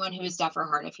to anyone who is deaf or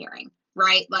hard of hearing,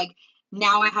 right? Like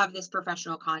now I have this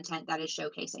professional content that is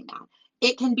showcasing that.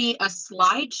 It can be a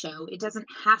slideshow, it doesn't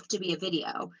have to be a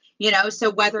video. So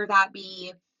whether that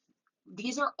be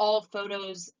these are all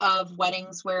photos of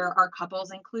weddings where our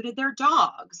couples included their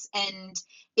dogs, and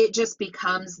it just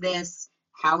becomes this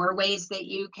how are ways that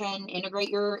you can integrate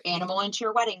your animal into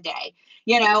your wedding day,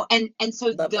 and so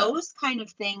Love that. those kind of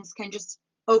things can just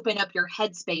open up your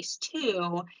headspace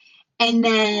too. And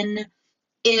then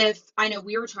if I know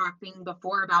we were talking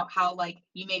before about how like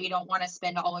you maybe don't want to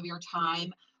spend all of your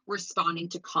time responding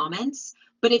to comments,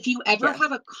 but if you ever Yeah.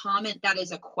 have a comment that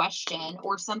is a question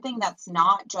or something that's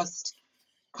not just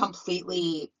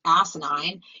completely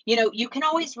asinine, you can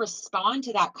always respond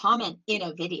to that comment in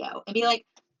a video and be like,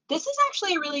 this is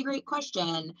actually a really great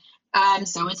question.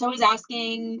 So and so is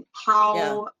asking Yeah.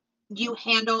 how you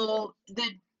handle the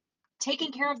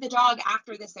taking care of the dog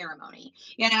after the ceremony,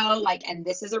 like, and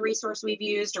this is a resource we've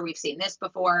used or we've seen this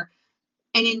before.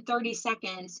 And in 30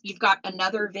 seconds, you've got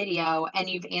another video and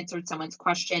you've answered someone's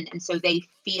question. And so they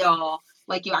feel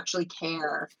like you actually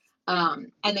care,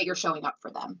 and that you're showing up for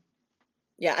them.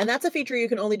 Yeah, and that's a feature you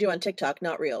can only do on TikTok,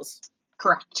 not Reels.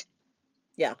 Correct.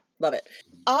 Yeah, love it.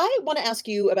 I want to ask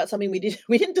you about something we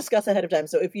didn't discuss ahead of time.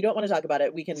 So if you don't want to talk about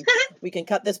it, we can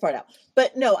cut this part out.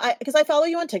 But no, I because I follow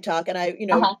you on TikTok and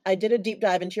Uh-huh. I did a deep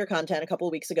dive into your content a couple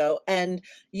of weeks ago, and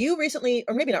you recently,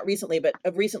 or maybe not recently, but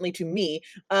recently to me,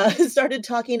 started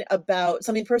talking about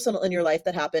something personal in your life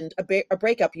that happened, a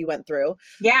breakup you went through.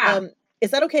 Yeah. Um, is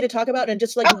that okay to talk about and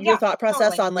just like Oh, your yeah, thought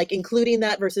process totally. on like including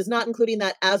that versus not including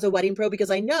that as a wedding pro?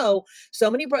 Because I know so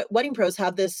many wedding pros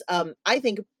have this, I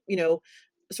think,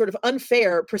 sort of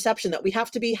unfair perception that we have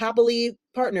to be happily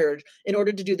partnered in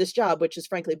order to do this job, which is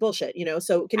frankly bullshit.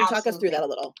 So can you talk us through that Absolutely. a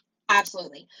little?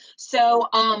 Absolutely. So,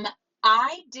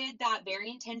 I did that very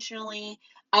intentionally.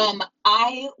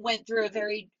 I went through a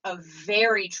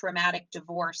very traumatic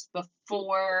divorce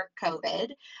before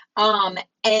COVID.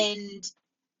 And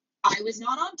I was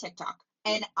not on TikTok,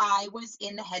 and I was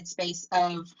in the headspace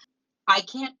of I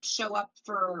can't show up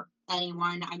for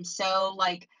anyone. I'm so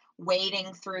like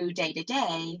wading through day to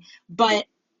day, but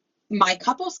my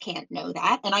couples can't know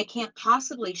that, and I can't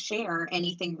possibly share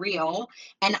anything real,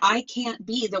 and I can't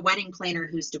be the wedding planner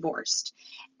who's divorced.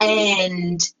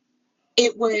 And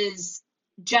it was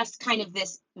just kind of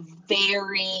this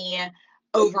very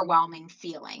overwhelming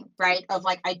feeling, right? Of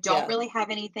like, I don't Yeah. really have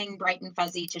anything bright and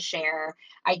fuzzy to share.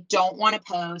 I don't want to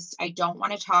post. I don't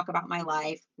want to talk about my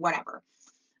life, whatever.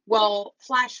 Well,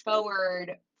 flash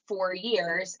forward 4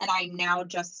 years, and I'm now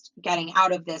just getting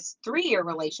out of this 3-year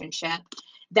relationship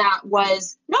that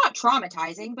was not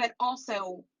traumatizing, but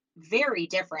also very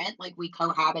different. Like, we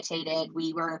cohabitated,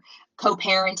 we were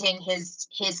co-parenting his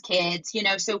kids,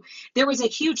 so there was a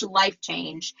huge life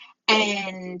change.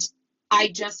 And I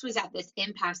just was at this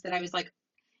impasse that I was like,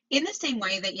 in the same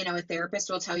way that, a therapist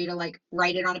will tell you to like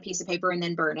write it on a piece of paper and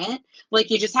then burn it, like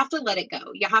you just have to let it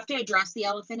go. You have to address the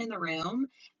elephant in the room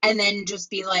and then just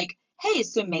be like, hey,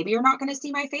 so maybe you're not going to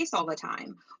see my face all the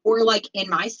time. Or like in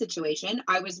my situation,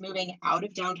 I was moving out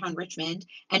of downtown Richmond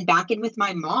and back in with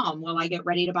my mom while I get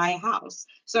ready to buy a house.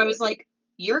 So I was like,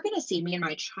 you're going to see me in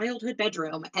my childhood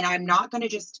bedroom and I'm not going to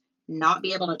just not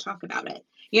be able to talk about it,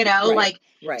 Right. like,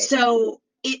 Right. so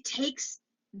it takes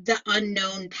the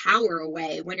unknown power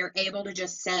away when you're able to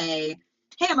just say,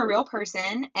 hey, I'm a real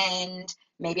person and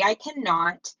maybe I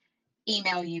cannot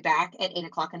email you back at 8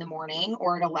 o'clock in the morning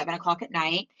or at 11 o'clock at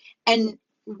night. And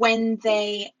when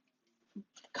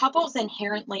couples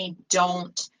inherently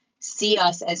don't see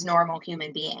us as normal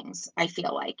human beings, I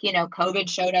feel like, COVID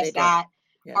showed They us don't. that,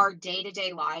 Yeah. our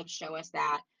day-to-day lives show us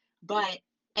that. But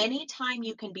anytime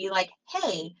you can be like,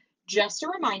 hey, just a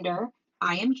reminder,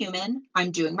 I am human,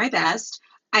 I'm doing my best,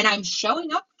 and I'm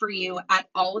showing up for you at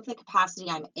all of the capacity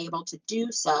I'm able to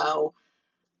do so,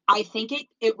 I think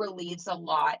it relieves a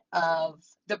lot of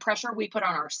the pressure we put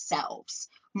on ourselves,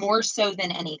 more so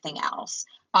than anything else.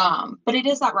 But it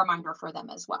is that reminder for them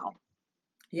as well.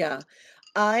 Yeah.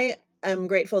 I am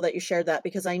grateful that you shared that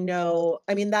because I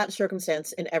mean, that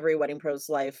circumstance in every wedding pro's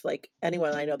life, like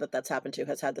anyone I know that that's happened to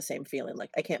has had the same feeling.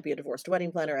 Like, I can't be a divorced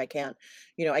wedding planner. I can't,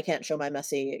 I can't show my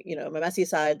messy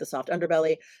side, the soft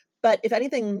underbelly. But if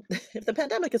anything, if the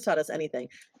pandemic has taught us anything,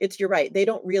 you're right. They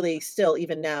don't really still,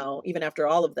 even now, even after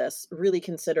all of this, really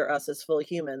consider us as full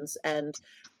humans. And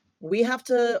we have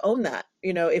to own that,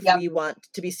 if Yep. we want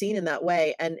to be seen in that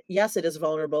way. And yes, it is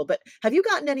vulnerable, but have you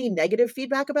gotten any negative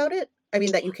feedback about it? I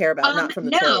mean, that you care about, not from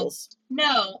the No, trolls.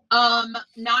 no,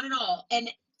 not at all. And,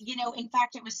 in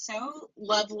fact, it was so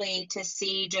lovely to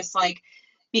see just like,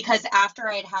 because after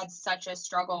I'd had such a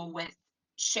struggle with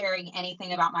sharing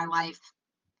anything about my life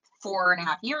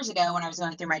 4.5 years ago when I was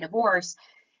going through my divorce,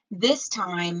 this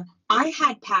time I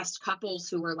had past couples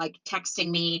who were like texting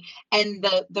me, and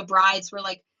the brides were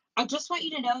like, I just want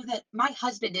you to know that my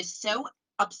husband is so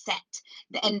upset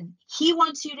and he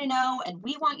wants you to know and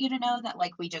we want you to know that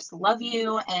like we just love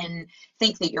you and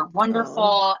think that you're Oh,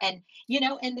 wonderful. And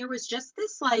and there was just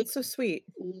this like that's so sweet.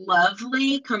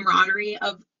 lovely camaraderie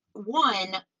of,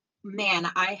 one, man,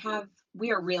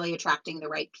 we are really attracting the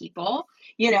right people,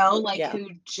 like Yeah. who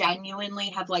genuinely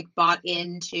have like bought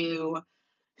into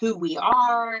who we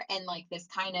are, and like this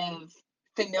kind of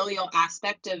familial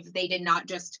aspect of, they did not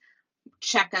just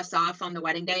check us off on the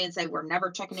wedding day and say we're never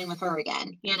checking in with her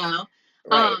again,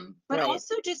 Right. but Right.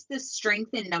 also just the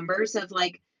strength in numbers of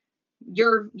like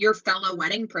your fellow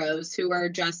wedding pros who are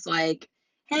just like,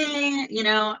 hey,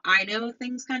 I know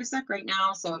things kind of suck right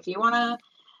now, so if you want to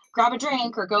grab a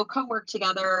drink or go co-work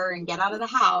together and get out of the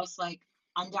house, like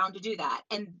I'm down to do that.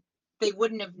 And they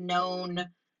wouldn't have known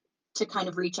to kind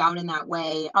of reach out in that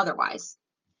way otherwise.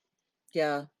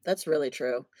 Yeah, that's really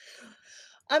true.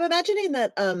 I'm imagining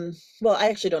that, well, I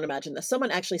actually don't imagine this.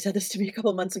 Someone actually said this to me a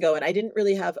couple months ago, and I didn't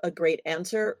really have a great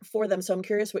answer for them. So I'm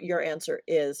curious what your answer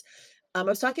is. I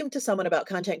was talking to someone about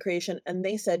content creation, and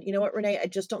they said, you know what, Renee, I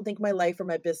just don't think my life or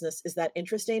my business is that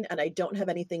interesting, and I don't have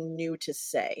anything new to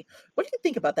say. What do you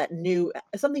think about that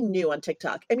something new on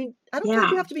TikTok? I mean, I don't feel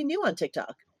like you Yeah. have to be new on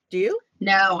TikTok. Do you?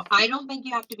 No, I don't think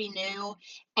you have to be new.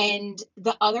 And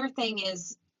the other thing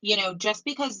is, just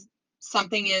because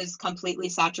something is completely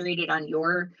saturated on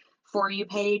your For You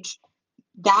page,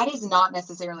 that is not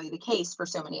necessarily the case for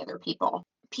so many other people.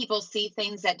 People see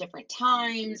things at different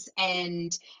times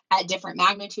and at different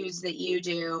magnitudes that you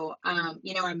do.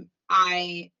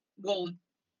 I will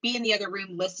be in the other room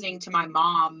listening to my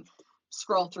mom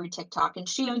scroll through TikTok, and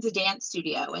she owns a dance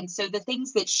studio. And so the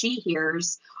things that she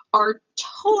hears are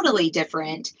totally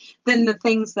different than the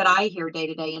things that I hear day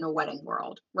to day in a wedding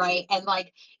world, right? And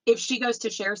like, if she goes to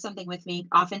share something with me,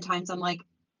 oftentimes I'm like,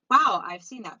 wow, I've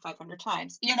seen that 500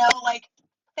 times, like,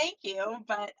 thank you,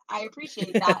 but I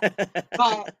appreciate that.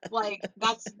 But like,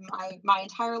 that's my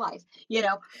entire life,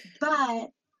 but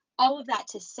all of that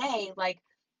to say, like,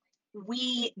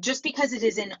 we just because it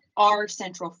is in our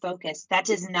central focus, that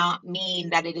does not mean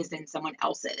that it is in someone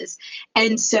else's.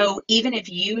 And so even if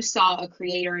you saw a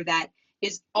creator that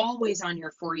is always on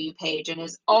your For You page and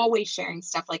is always sharing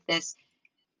stuff like this,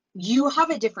 you have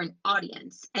a different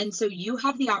audience. And so you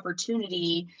have the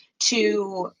opportunity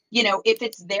to, you know, if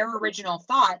it's their original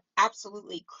thought,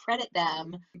 absolutely credit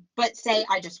them, but say,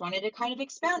 I just wanted to kind of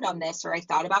expound on this, or I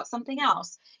thought about something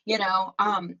else, you know,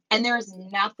 and there's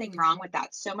nothing wrong with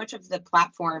that. So much of the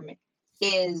platform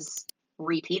is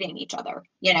repeating each other,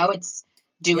 you know, it's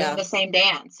doing Yeah. the same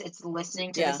dance, it's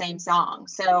listening to the Yeah. same song.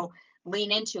 So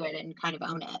lean into it and kind of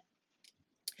own it.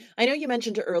 I know you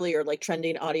mentioned earlier, like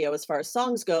trending audio as far as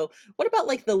songs go. What about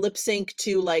like the lip sync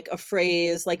to like a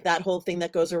phrase, like that whole thing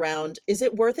that goes around? Is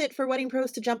it worth it for wedding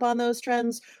pros to jump on those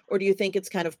trends, or do you think it's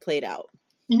kind of played out?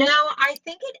 No, I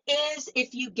think it is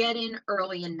if you get in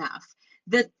early enough.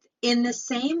 That in the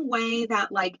same way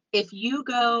that like if you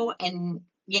go and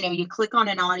you know you click on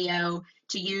an audio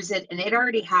to use it and it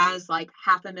already has like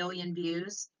 500,000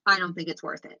 views, I don't think it's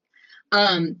worth it.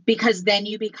 Because then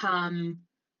you become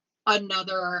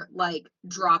another like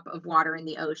drop of water in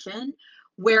the ocean.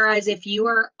 Whereas if you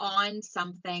are on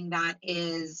something that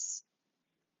is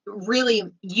really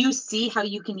you see how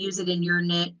you can use it in your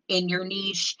in your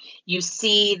niche, you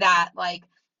see that like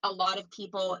a lot of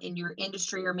people in your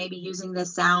industry are maybe using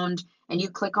this sound and you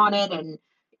click on it and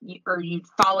or you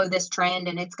follow this trend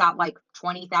and it's got like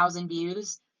 20,000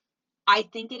 views. I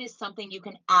think it is something you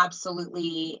can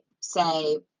absolutely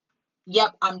say,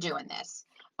 yep, I'm doing this.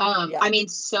 Yeah. I mean,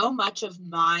 so much of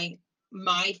my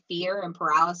fear and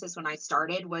paralysis when I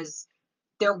started was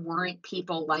there weren't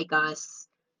people like us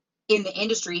in the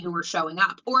industry who were showing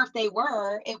up. Or if they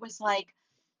were, it was like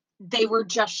they were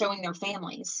just showing their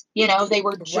families. You know,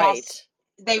 Right.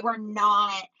 they were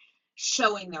not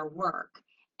showing their work.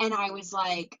 And I was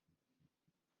like,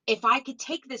 if I could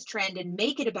take this trend and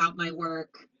make it about my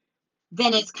work,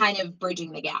 then it's kind of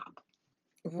bridging the gap.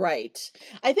 Right.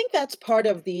 I think that's part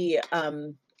of the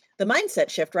mindset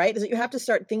shift, right? Is that you have to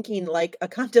start thinking like a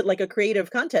content, like a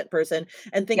creative content person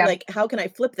and think Yep. like, how can I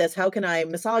flip this? How can I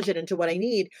massage it into what I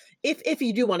need? If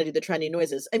you do want to do the trendy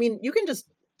noises. I mean, you can just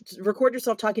record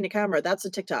yourself talking to camera. That's a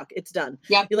TikTok. It's done.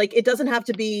 Yep. You're like, it doesn't have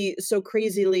to be so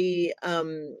crazily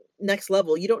next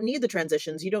level. You don't need the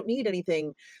transitions. You don't need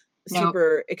anything No.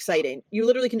 super exciting. You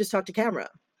literally can just talk to camera.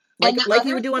 And Like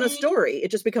you would do on a story. It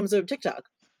just becomes a TikTok.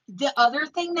 the other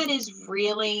thing that is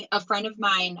really a friend of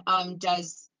mine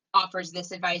does offers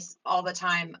this advice all the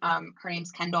time. Her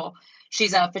name's Kendall.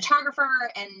 She's a photographer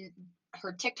and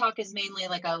her TikTok is mainly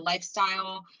like a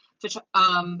lifestyle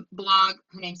blog.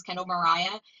 Her name's Kendall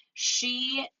Mariah.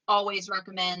 She always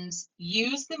recommends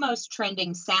use the most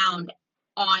trending sound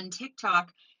on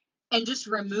TikTok and just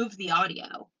remove the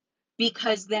audio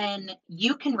because then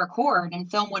you can record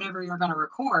and film whatever you're going to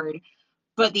record,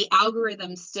 but the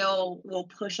algorithm still will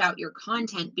push out your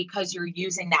content because you're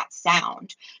using that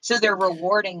sound. So they're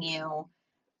rewarding you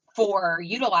for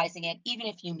utilizing it, even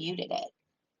if you muted it.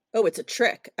 Oh, it's a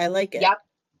trick. I like it. Yep.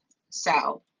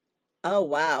 So, Oh,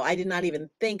 wow. I did not even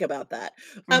think about that.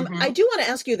 I mhm. do want to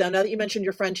ask you though, now that you mentioned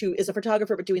your friend who is a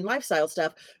photographer but doing lifestyle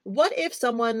stuff, what if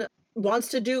someone wants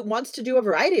to do a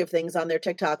variety of things on their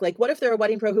TikTok? Like what if they're a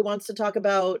wedding pro who wants to talk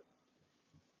about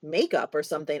makeup or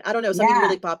something? I don't know, something Yeah.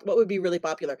 really what would be really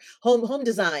popular? Home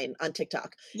design on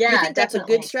TikTok. Do you Yeah, think that's a good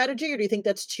definitely. strategy or do you think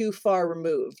that's too far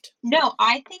removed? No,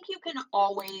 I think you can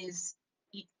always,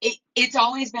 it's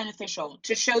always beneficial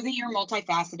to show that you're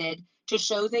multifaceted, to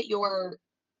show that you're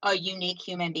a unique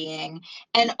human being.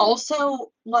 And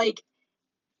also, like,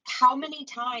 how many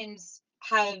times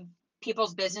have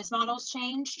people's business models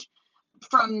changed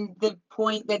from the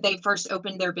point that they first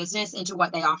opened their business into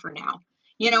what they offer now?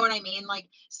 You know what I mean? Like,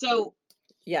 so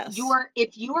Yes. you're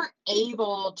if you are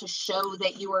able to show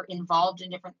that you are involved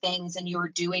in different things and you're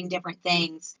doing different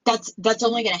things, that's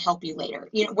only going to help you later.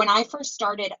 You know, when I first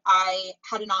started, I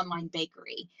had an online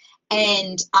bakery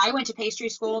and I went to pastry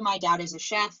school. My dad is a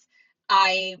chef.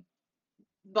 I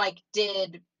like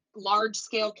did large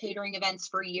scale catering events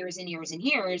for years and years and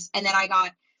years, and then I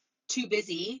got too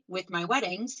busy with my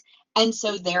weddings, and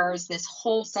so there's this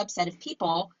whole subset of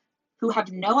people who have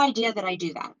no idea that I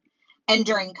do that. And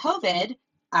during COVID,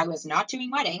 I was not doing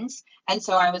weddings, and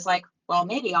so I was like, well,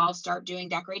 maybe I'll start doing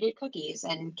decorated cookies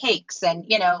and cakes and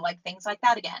you know like things like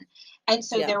that again. And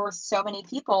so Yeah. there were so many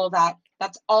people that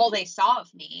that's all they saw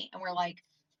of me, and we're like,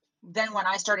 then when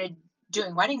I started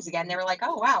doing weddings again, they were like,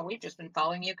 "Oh wow, we've just been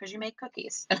following you because you make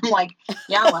cookies." And I'm like,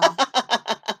 "Yeah, well,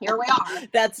 here we are,"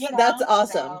 That's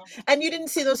awesome. So And you didn't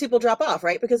see those people drop off,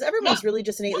 right? Because no, everyone's really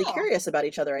just innately no, curious about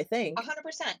each other, I a think.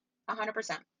 100%,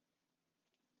 100%.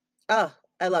 Ah,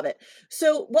 I love it.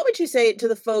 So, what would you say to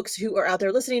the folks who are out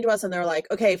there listening to us and they're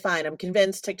like, "Okay, fine, I'm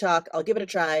convinced TikTok, I'll give it a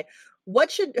try."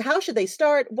 How should they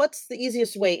start? What's the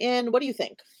easiest way in? What do you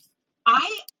think?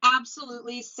 I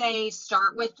absolutely say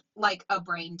start with like a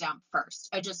brain dump first.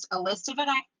 Just a list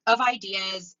of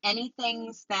ideas, any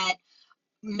things that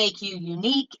make you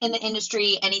unique in the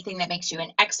industry, anything that makes you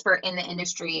an expert in the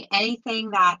industry, anything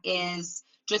that is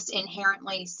just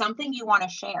inherently something you want to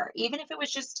share. Even if it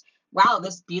was just, wow,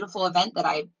 this beautiful event that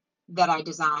I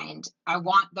designed. I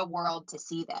want the world to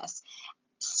see this.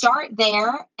 Start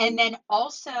there, and then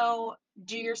also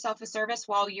do yourself a service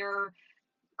while you're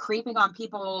creeping on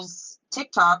people's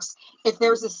TikToks. If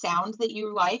there's a sound that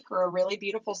you like or a really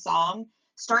beautiful song,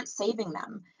 start saving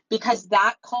them, because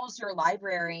that calls your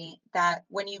library that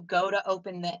when you go to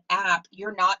open the app,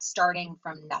 you're not starting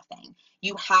from nothing.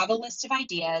 You have a list of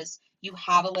ideas, you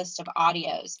have a list of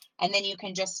audios, and then you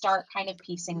can just start kind of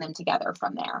piecing them together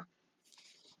from there.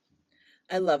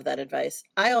 I love that advice.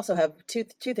 I also have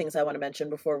two things I want to mention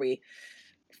before we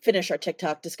finish our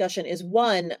TikTok discussion. Is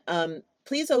one,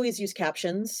 please always use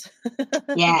captions.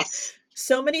 Yes.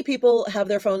 So many people have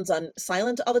their phones on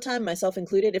silent all the time, myself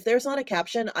included. If there's not a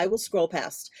caption, I will scroll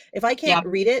past. If I can't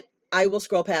Yep. read it, I will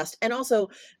scroll past. And also,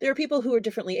 there are people who are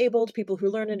differently abled, people who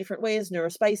learn in different ways,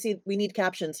 neurospicy. We need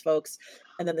captions, folks.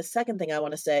 And then the second thing I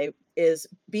want to say is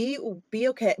be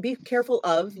careful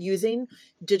of using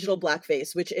digital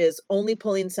blackface, which is only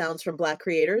pulling sounds from Black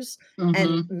creators and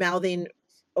Mm-hmm. mouthing,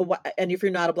 and if you're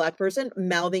not a Black person,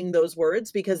 mouthing those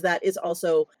words, because that is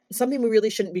also something we really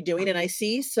shouldn't be doing. And I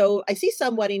see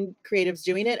some wedding creatives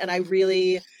doing it, and I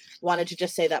really wanted to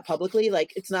just say that publicly,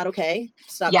 like, it's not okay.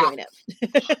 Stop Yeah. doing it.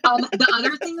 The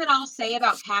other thing that I'll say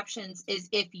about captions is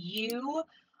if you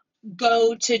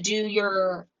go to do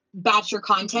your batch your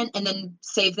content and then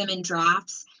save them in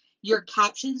drafts, your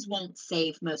captions won't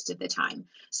save most of the time.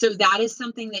 So that is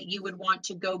something that you would want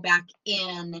to go back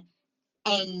in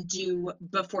and do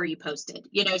before you post it.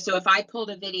 So if I pulled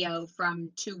a video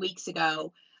from 2 weeks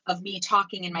ago of me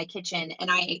talking in my kitchen and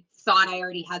I thought I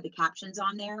already had the captions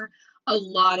on there, a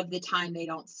lot of the time they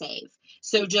don't save.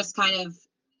 So just kind of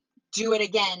do it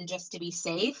again just to be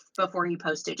safe before you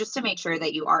post it, just to make sure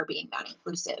that you are being that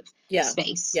inclusive Yeah.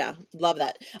 space. Yeah. Love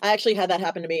that. I actually had that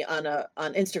happen to me on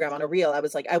Instagram on a reel. I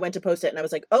went to post it and I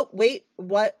was like, oh, wait,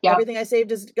 what? Yep. Everything I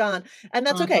saved is gone. And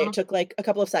that's okay. It Mm-hmm. took like a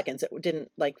couple of seconds. It didn't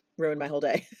like ruin my whole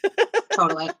day.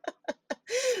 Totally.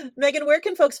 Megan, where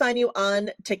can folks find you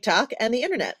on TikTok and the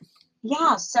internet?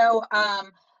 Yeah. So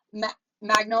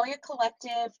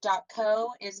magnoliacollective.co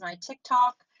is my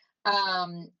TikTok.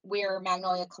 We're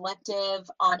Magnolia Collective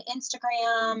on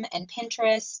Instagram and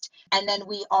Pinterest. And then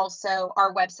we also,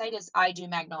 our website is I Do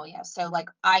Magnolia. So like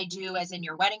I do as in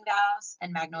your wedding vows,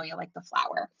 and Magnolia like the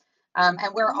flower. And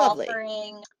we're Lovely.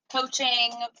 offering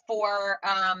coaching for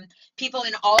people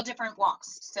in all different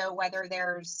walks. So whether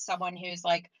there's someone who's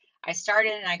like, I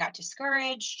started and I got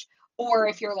discouraged, or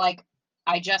if you're like,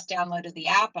 I just downloaded the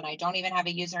app and I don't even have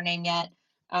a username yet,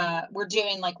 we're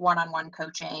doing like one-on-one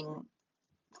coaching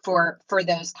for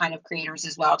those kind of creators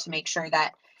as well, to make sure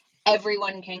that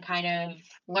everyone can kind of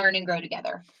learn and grow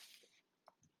together.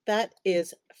 That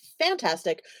is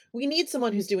fantastic. We need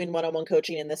someone who's doing one-on-one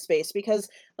coaching in this space because,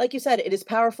 like you said, it is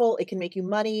powerful. It can make you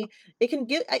money. It can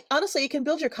honestly, it can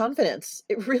build your confidence.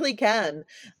 It really can.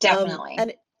 Definitely.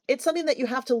 And it's something that you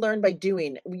have to learn by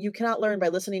doing. You cannot learn by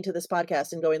listening to this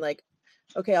podcast and going like,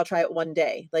 okay, I'll try it one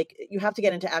day. Like, you have to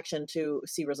get into action to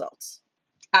see results.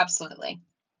 Absolutely.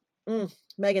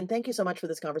 Megan, thank you so much for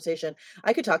this conversation.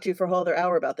 I could talk to you for a whole other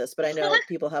hour about this, but I know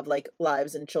people have like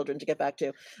lives and children to get back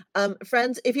to.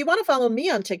 Friends, if you want to follow me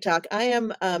on TikTok, I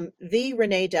am the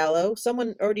Renee Dallow.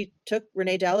 Someone already took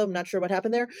Renee Dallow. I'm not sure what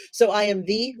happened there. So I am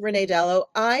the Renee Dallow.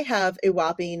 I have a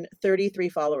whopping 33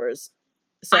 followers.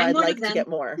 So I'm I'd one of like to them. get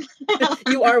more.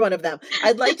 You are one of them.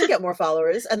 I'd like to get more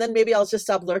followers, and then maybe I'll just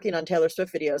stop lurking on Taylor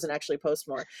Swift videos and actually post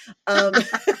more.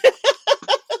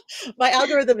 My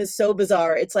algorithm is so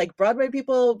bizarre. It's like Broadway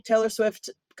people, Taylor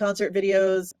Swift concert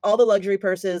videos, all the luxury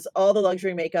purses, all the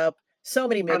luxury makeup, I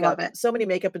love it. so many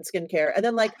makeup and skincare. And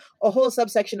then like a whole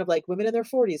subsection of like women in their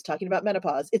 40s talking about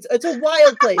menopause. It's a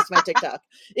wild place, my TikTok.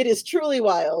 It is truly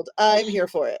wild. I'm here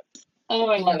for it. Oh,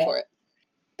 I love it.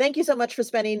 Thank you so much for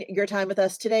spending your time with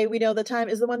us today. We know that time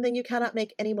is the one thing you cannot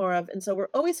make any more of. And so we're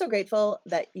always so grateful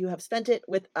that you have spent it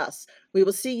with us. We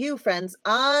will see you, friends,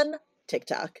 on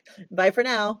TikTok. Bye for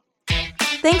now.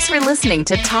 Thanks for listening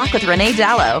to Talk with Renee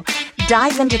Dallow.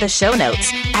 Dive into the show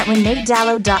notes at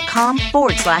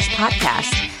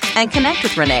reneedallow.com/podcast and connect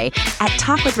with Renee at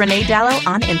Talk with Renee Dallow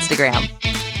on Instagram.